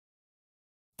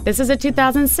This is a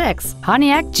 2006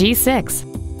 Pontiac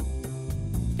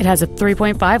G6. It has a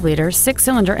 3.5-liter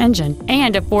six-cylinder engine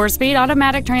and a 4-speed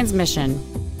automatic transmission.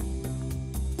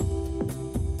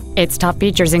 Its top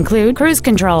features include cruise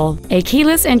control, a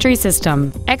keyless entry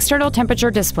system, external temperature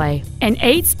display, an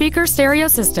 8-speaker stereo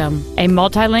system, a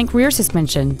multi-link rear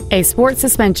suspension, a sport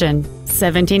suspension,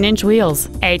 17-inch wheels,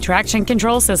 a traction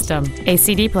control system, a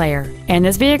CD player, and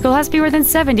this vehicle has fewer than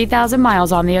 70,000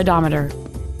 miles on the odometer.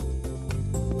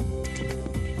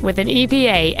 With an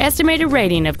EPA estimated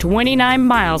rating of 29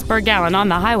 miles per gallon on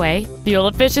the highway, fuel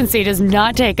efficiency does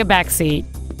not take a backseat.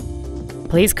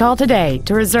 Please call today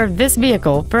to reserve this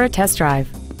vehicle for a test drive.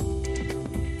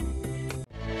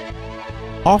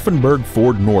 Auffenberg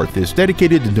Ford North is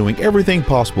dedicated to doing everything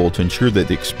possible to ensure that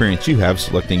the experience you have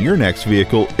selecting your next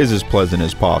vehicle is as pleasant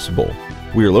as possible.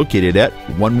 We are located at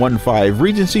 115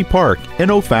 Regency Park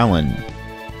in O'Fallon.